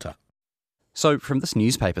encounter. So from this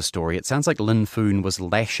newspaper story, it sounds like Lin Foon was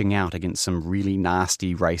lashing out against some really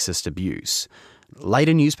nasty racist abuse.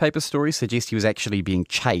 Later newspaper stories suggest he was actually being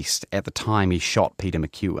chased at the time he shot Peter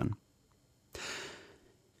McEwen.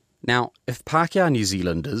 Now, if Pākehā New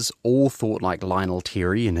Zealanders all thought like Lionel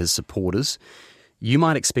Terry and his supporters, you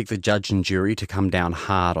might expect the judge and jury to come down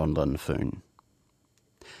hard on Lin Foon.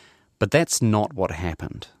 But that's not what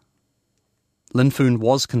happened. Lin Foon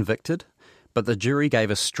was convicted, but the jury gave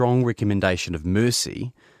a strong recommendation of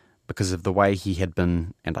mercy because of the way he had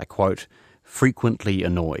been, and I quote, frequently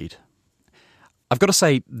annoyed. I've got to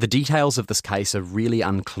say, the details of this case are really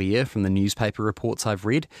unclear from the newspaper reports I've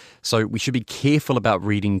read, so we should be careful about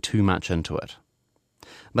reading too much into it.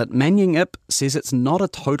 But Manying Ip says it's not a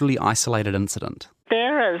totally isolated incident.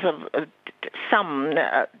 There is some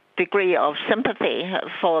degree of sympathy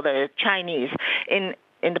for the Chinese in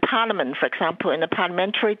in the parliament, for example, in the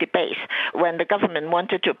parliamentary debates, when the government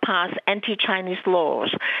wanted to pass anti-Chinese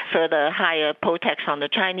laws, further higher poll tax on the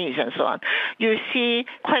Chinese and so on, you see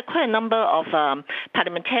quite a number of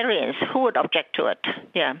parliamentarians who would object to it.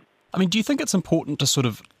 Yeah. I mean, do you think it's important to sort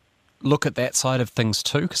of look at that side of things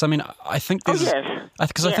too? Because, I mean, I think there's... I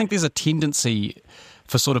think there's a tendency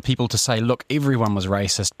for sort of people to say, look, everyone was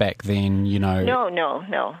racist back then, you know. No.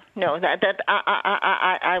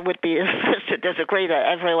 I would be first to disagree that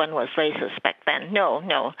everyone was racist back then.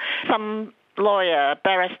 No. Some lawyer,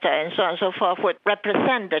 barrister, and so on and so forth would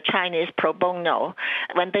represent the Chinese pro bono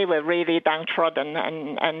when they were really downtrodden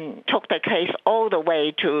and took the case all the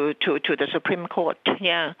way to the Supreme Court.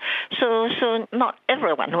 Yeah. So not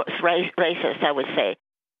everyone was racist, I would say.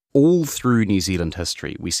 All through New Zealand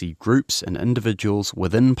history, we see groups and individuals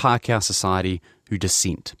within Pākehā society who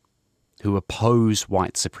dissent, who oppose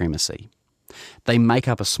white supremacy. They make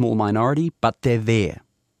up a small minority, but they're there.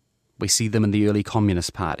 We see them in the early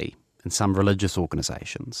Communist Party, in some religious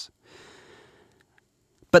organisations.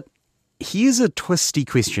 But here's a twisty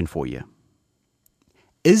question for you.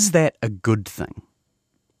 Is that a good thing?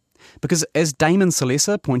 Because as Damon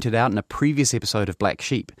Salesa pointed out in a previous episode of Black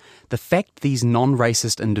Sheep, the fact these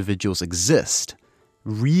non-racist individuals exist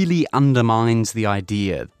really undermines the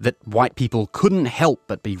idea that white people couldn't help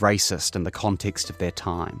but be racist in the context of their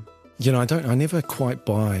time. You know, I never quite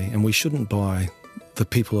buy, and we shouldn't buy, the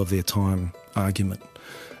people of their time argument.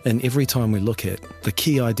 And every time we look at, the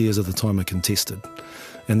key ideas of the time are contested.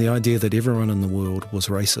 And the idea that everyone in the world was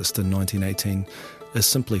racist in 1918 is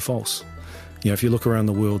simply false. You know, if you look around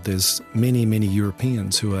the world, there's many, many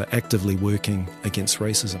Europeans who are actively working against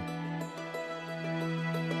racism.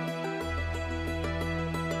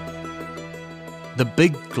 The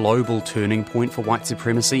big global turning point for white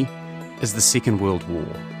supremacy is the Second World War.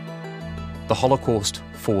 The Holocaust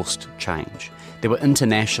forced change. There were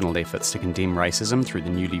international efforts to condemn racism through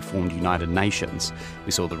the newly formed United Nations.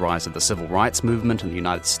 We saw the rise of the civil rights movement in the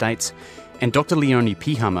United States, and Dr. Leonie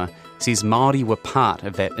Pihama says Māori were part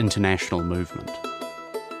of that international movement.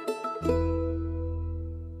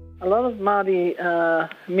 A lot of Māori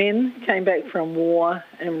men came back from war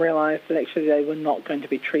and realised that actually they were not going to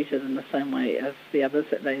be treated in the same way as the others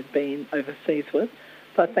that they had been overseas with.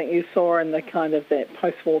 So I think you saw in the kind of that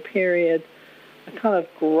post-war period a kind of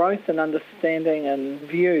growth and understanding and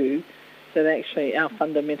view that actually our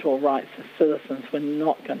fundamental rights as citizens were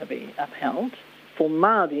not going to be upheld. For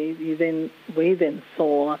Māori, we then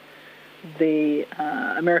saw the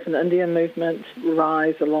American Indian movement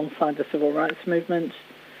rise alongside the civil rights movement.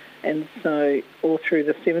 And so all through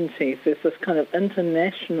the 70s, there's this kind of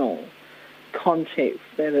international context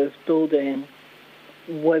that is building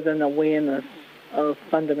with an awareness of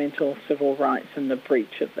fundamental civil rights and the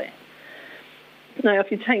breach of that. Now,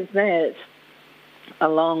 if you take that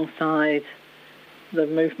alongside the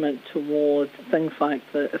movement towards things like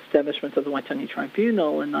the establishment of the Waitangi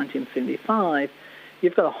Tribunal in 1975,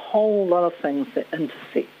 you've got a whole lot of things that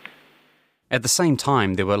intersect. At the same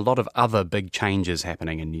time, there were a lot of other big changes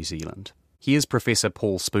happening in New Zealand. Here's Professor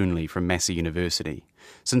Paul Spoonley from Massey University.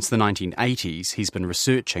 Since the 1980s, he's been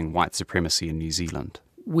researching white supremacy in New Zealand.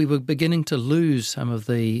 We were beginning to lose some of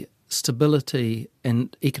the stability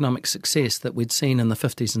and economic success that we'd seen in the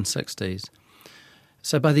 50s and 60s.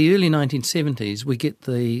 So by the early 1970s, we get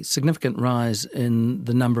the significant rise in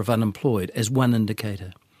the number of unemployed as one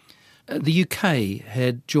indicator. The UK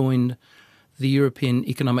had joined the European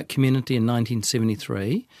Economic Community in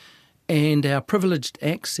 1973, and our privileged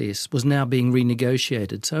access was now being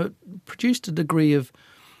renegotiated. So it produced a degree of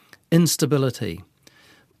instability.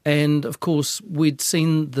 And, of course, we'd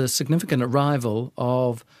seen the significant arrival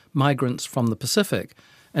of migrants from the Pacific.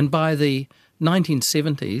 And by the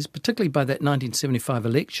 1970s, particularly by that 1975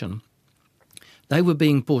 election, they were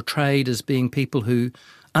being portrayed as being people who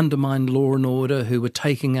undermined law and order, who were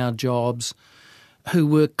taking our jobs, who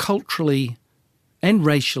were culturally and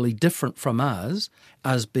racially different from us,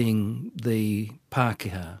 as being the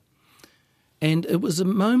Pākehā. And it was a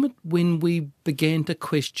moment when we began to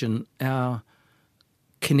question our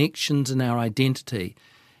connections and our identity.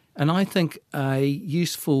 And I think a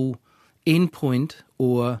useful endpoint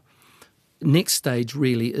or next stage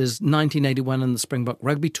really is 1981 in the Springbok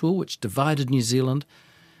Rugby Tour, which divided New Zealand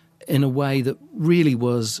in a way that really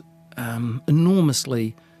was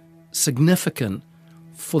enormously significant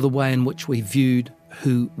for the way in which we viewed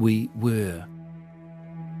who we were.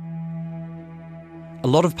 A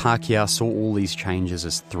lot of Pākehā saw all these changes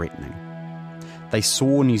as threatening. They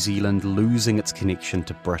saw New Zealand losing its connection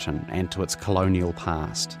to Britain and to its colonial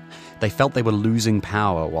past. They felt they were losing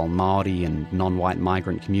power while Māori and non-white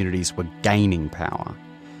migrant communities were gaining power.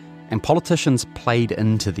 And politicians played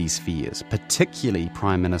into these fears, particularly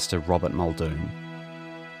Prime Minister Robert Muldoon.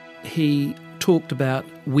 He talked about,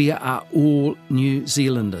 we are all New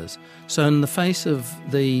Zealanders. So in the face of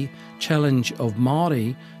the challenge of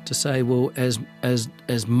Māori to say, well, as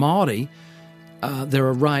Māori, there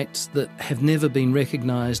are rights that have never been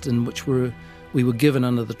recognised and which we were given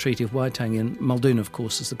under the Treaty of Waitangi. And Muldoon, of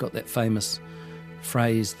course, has got that famous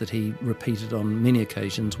phrase that he repeated on many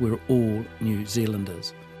occasions, we're all New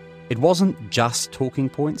Zealanders. It wasn't just talking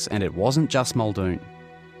points, and it wasn't just Muldoon.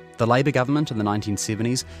 The Labour government in the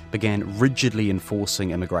 1970s began rigidly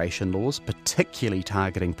enforcing immigration laws, particularly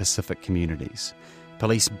targeting Pacific communities.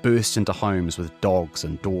 Police burst into homes with dogs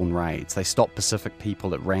and dawn raids. They stopped Pacific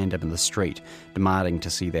people at random in the street, demanding to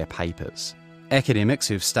see their papers. Academics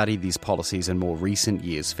who've studied these policies in more recent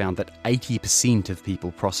years found that 80% of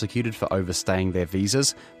people prosecuted for overstaying their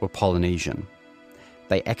visas were Polynesian.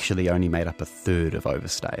 They actually only made up a third of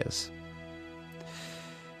overstayers.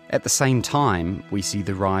 At the same time, we see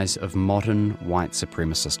the rise of modern white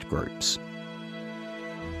supremacist groups.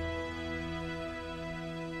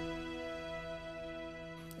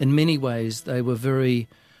 In many ways, they were very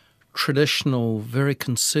traditional, very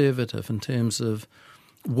conservative in terms of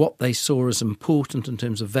what they saw as important in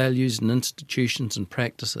terms of values and institutions and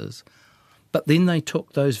practices. But then they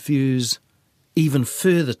took those views even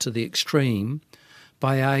further to the extreme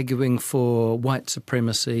by arguing for white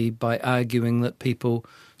supremacy, by arguing that people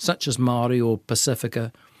such as Māori or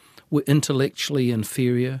Pacifica were intellectually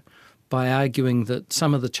inferior, by arguing that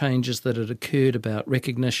some of the changes that had occurred about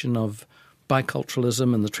recognition of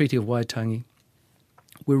biculturalism and the Treaty of Waitangi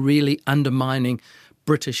were really undermining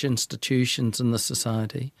British institutions in the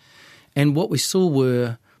society. And what we saw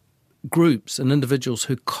were groups and individuals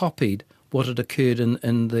who copied what had occurred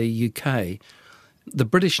in the UK. The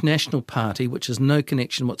British National Party, which has no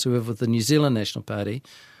connection whatsoever with the New Zealand National Party,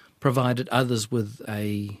 provided others with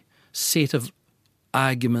a set of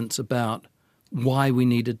arguments about why we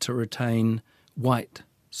needed to retain white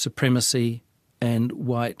supremacy and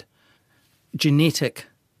white genetic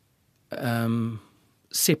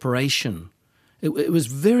separation. It was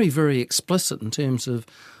very, very explicit in terms of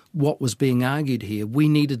what was being argued here. We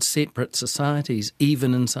needed separate societies,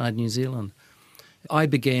 even inside New Zealand. I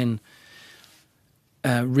began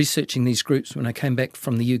researching these groups when I came back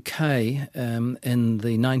from the UK in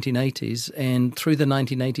the 1980s, and through the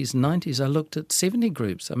 1980s and 90s I looked at 70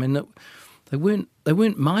 groups. I mean, they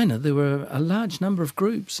weren't minor. There were a large number of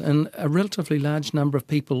groups and a relatively large number of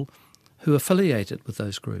people who affiliated with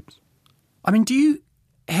those groups. I mean, do you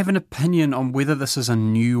have an opinion on whether this is a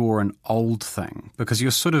new or an old thing? Because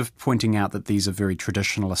you're sort of pointing out that these are very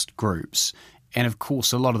traditionalist groups, and of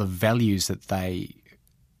course a lot of the values that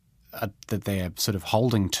they're sort of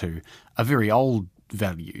holding to are very old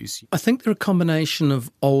values. I think they're a combination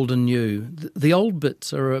of old and new. The old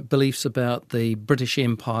bits are beliefs about the British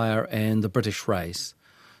Empire and the British race.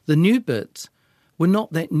 The new bits were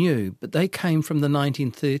not that new, but they came from the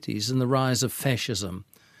 1930s and the rise of fascism.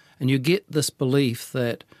 And you get this belief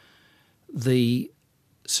that the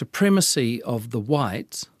supremacy of the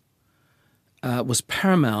whites was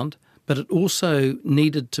paramount, but it also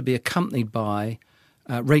needed to be accompanied by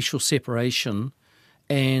racial separation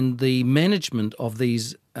and the management of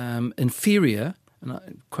these inferior,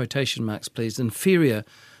 quotation marks please, inferior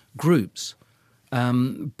groups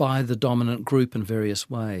by the dominant group in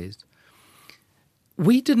various ways.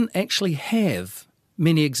 We didn't actually have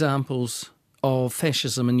many examples of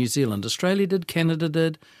fascism in New Zealand. Australia did, Canada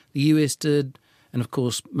did, the US did, and of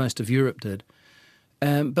course most of Europe did.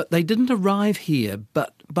 But they didn't arrive here.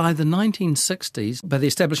 But by the 1960s, by the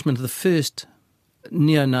establishment of the first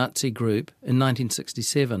neo-Nazi group in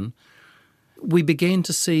 1967, we began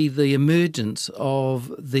to see the emergence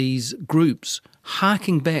of these groups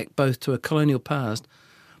harking back both to a colonial past,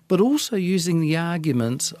 but also using the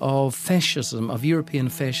arguments of fascism, of European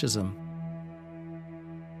fascism.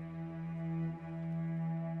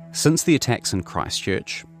 Since the attacks in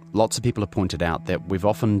Christchurch, lots of people have pointed out that we've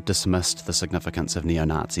often dismissed the significance of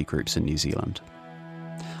neo-Nazi groups in New Zealand.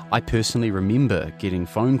 I personally remember getting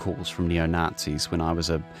phone calls from neo-Nazis when I was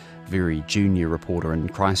a very junior reporter in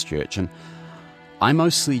Christchurch, and I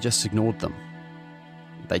mostly just ignored them.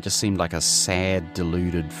 They just seemed like a sad,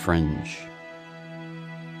 deluded fringe.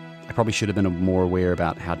 I probably should have been more aware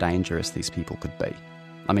about how dangerous these people could be.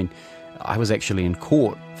 I mean, I was actually in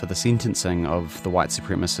court for the sentencing of the white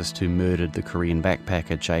supremacist who murdered the Korean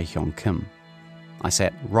backpacker Jae Hyung Kim. I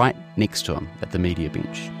sat right next to him at the media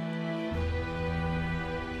bench.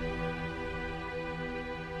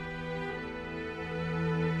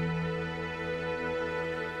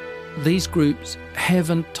 these groups have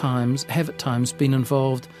at times been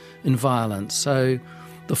involved in violence. So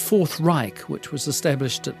the Fourth Reich, which was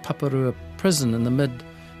established at Paparua Prison in the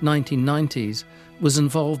mid-1990s, was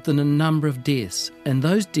involved in a number of deaths, and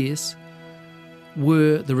those deaths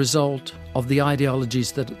were the result of the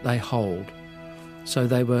ideologies that they hold. So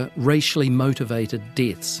they were racially motivated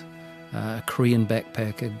deaths, Korean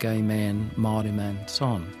backpacker, gay man, Māori man, so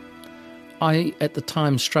on. I, at the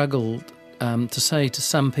time, struggled to say to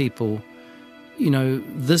some people,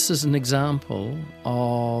 this is an example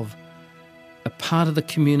of a part of the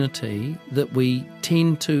community that we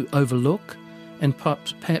tend to overlook and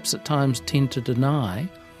perhaps at times tend to deny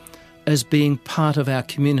as being part of our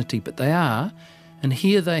community, but they are, and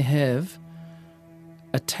here they have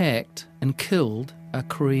attacked and killed a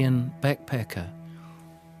Korean backpacker.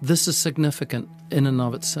 This is significant in and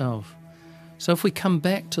of itself. So if we come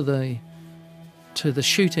back to the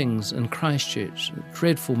shootings in Christchurch, a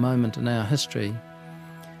dreadful moment in our history,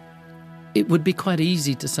 it would be quite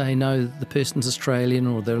easy to say, no, the person's Australian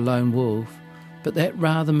or they're a lone wolf, but that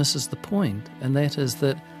rather misses the point, and that is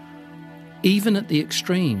that even at the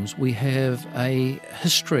extremes, we have a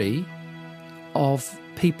history of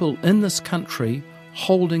people in this country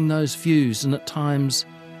holding those views and at times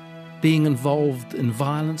being involved in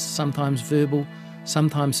violence, sometimes verbal,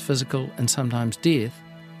 sometimes physical, and sometimes death,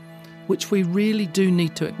 which we really do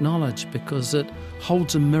need to acknowledge because it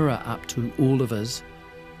holds a mirror up to all of us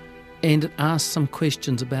and it asks some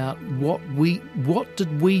questions about what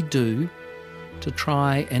did we do to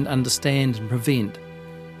try and understand and prevent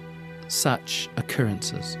such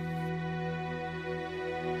occurrences.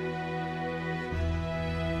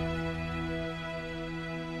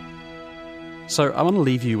 So I want to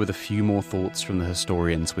leave you with a few more thoughts from the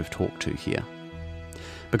historians we've talked to here.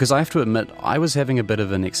 Because I have to admit, I was having a bit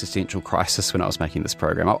of an existential crisis when I was making this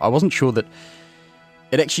program. I wasn't sure that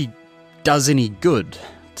it actually does any good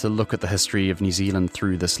to look at the history of New Zealand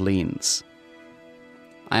through this lens.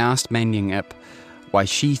 I asked Man Ying Ip why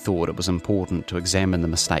she thought it was important to examine the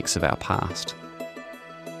mistakes of our past.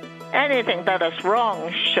 Anything that is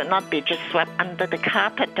wrong should not be just swept under the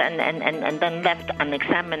carpet and then left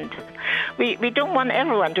unexamined. We don't want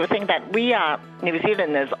everyone to think that New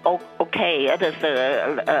Zealand is okay. It is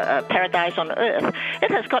a paradise on earth.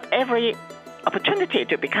 It has got every opportunity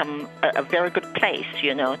to become a very good place,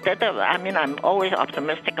 I'm always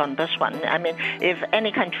optimistic on this one. If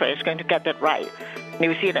any country is going to get it right,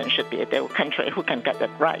 New Zealand should be the country who can get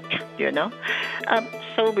it right,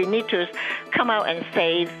 So we need to come out and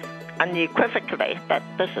say unequivocally that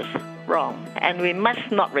this is wrong, and we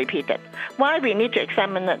must not repeat it. Why we need to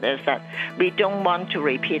examine it is that we don't want to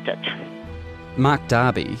repeat it. Mark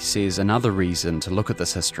Darby says another reason to look at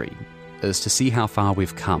this history is to see how far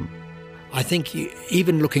we've come. I think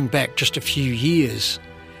even looking back just a few years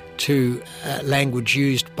to language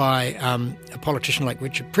used by a politician like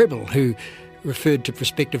Richard Prebble, who referred to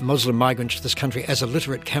prospective Muslim migrants to this country as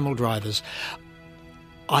illiterate camel drivers,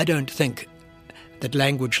 I don't think that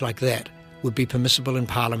language like that would be permissible in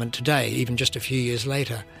Parliament today, even just a few years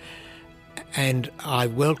later. And I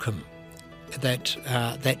welcome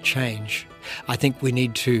that change. I think we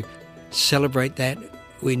need to celebrate that.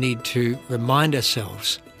 We need to remind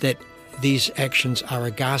ourselves that these actions are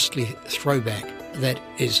a ghastly throwback that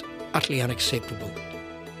is utterly unacceptable.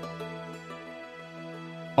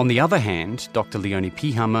 On the other hand, Dr. Leonie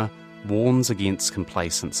Pihama warns against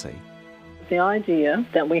complacency. The idea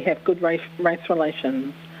that we have good race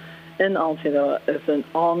relations in Aotearoa is an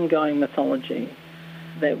ongoing mythology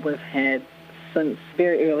that we've had since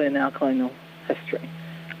very early in our colonial history.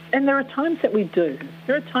 And there are times that we do.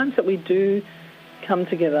 There are times that we do come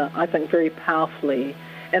together, I think, very powerfully,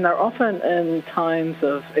 and they're often in times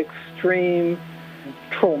of extreme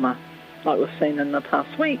trauma, like we've seen in the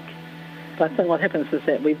past week. But I think what happens is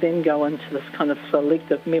that we then go into this kind of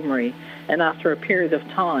selective memory, and after a period of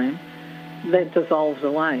time, that dissolves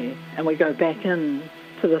away, and we go back in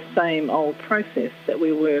to the same old process that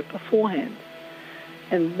we were beforehand.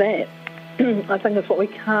 And that, I think, is what we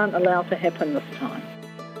can't allow to happen this time.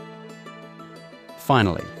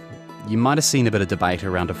 Finally, you might have seen a bit of debate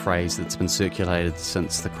around a phrase that's been circulated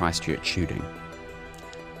since the Christchurch shooting.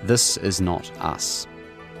 This is not us.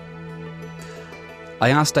 I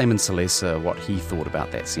asked Damon Salesa what he thought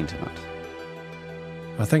about that sentiment.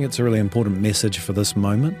 I think it's a really important message for this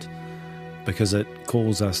moment because it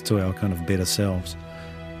calls us to our kind of better selves.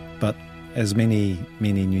 But as many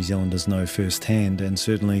New Zealanders know firsthand, and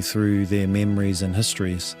certainly through their memories and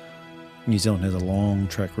histories, New Zealand has a long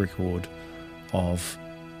track record of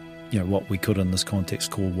what we could in this context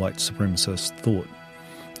call white supremacist thought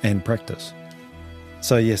and practice.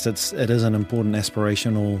 So yes, it is an important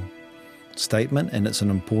aspirational statement, and it's an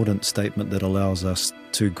important statement that allows us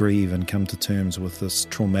to grieve and come to terms with this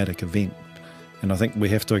traumatic event. And I think we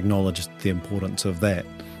have to acknowledge the importance of that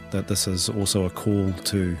this is also a call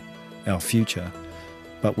to our future.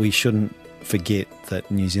 But we shouldn't forget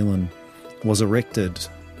that New Zealand was erected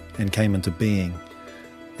and came into being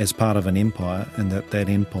as part of an empire, and that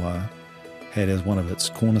empire had as one of its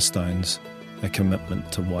cornerstones a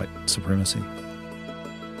commitment to white supremacy.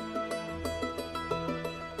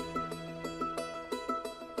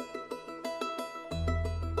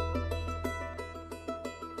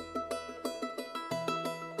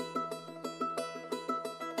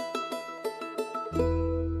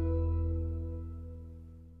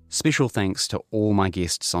 Special thanks to all my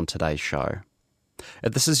guests on today's show.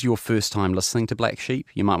 If this is your first time listening to Black Sheep,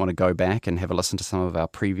 you might want to go back and have a listen to some of our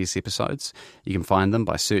previous episodes. You can find them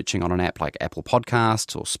by searching on an app like Apple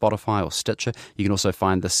Podcasts or Spotify or Stitcher. You can also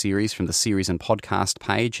find this series from the series and podcast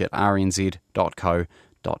page at rnz.co.nz.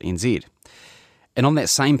 And on that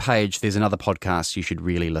same page, there's another podcast you should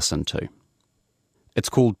really listen to. It's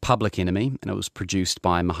called Public Enemy, and it was produced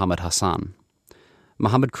by Muhammad Hassan.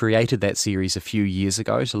 Muhammad created that series a few years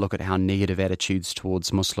ago to look at how negative attitudes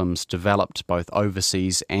towards Muslims developed both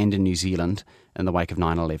overseas and in New Zealand in the wake of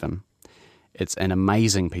 9/11. It's an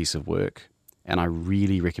amazing piece of work, and I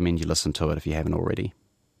really recommend you listen to it if you haven't already.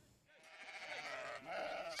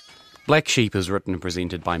 Black Sheep is written and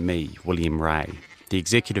presented by me, William Ray. The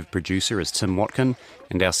executive producer is Tim Watkin,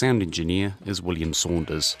 and our sound engineer is William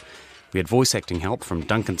Saunders. We had voice acting help from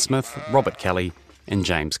Duncan Smith, Robert Kelly, and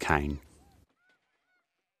James Kane.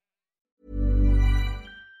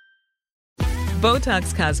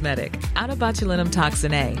 Botox Cosmetic, out of botulinum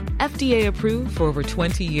toxin A, FDA approved for over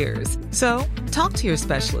 20 years. So, talk to your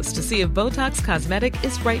specialist to see if Botox Cosmetic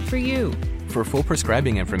is right for you. For full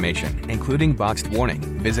prescribing information, including boxed warning,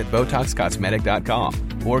 visit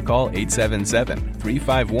BotoxCosmetic.com or call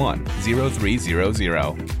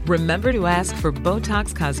 877-351-0300. Remember to ask for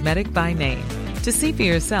Botox Cosmetic by name. To see for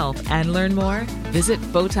yourself and learn more, visit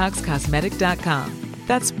BotoxCosmetic.com.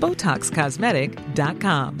 That's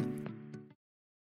BotoxCosmetic.com.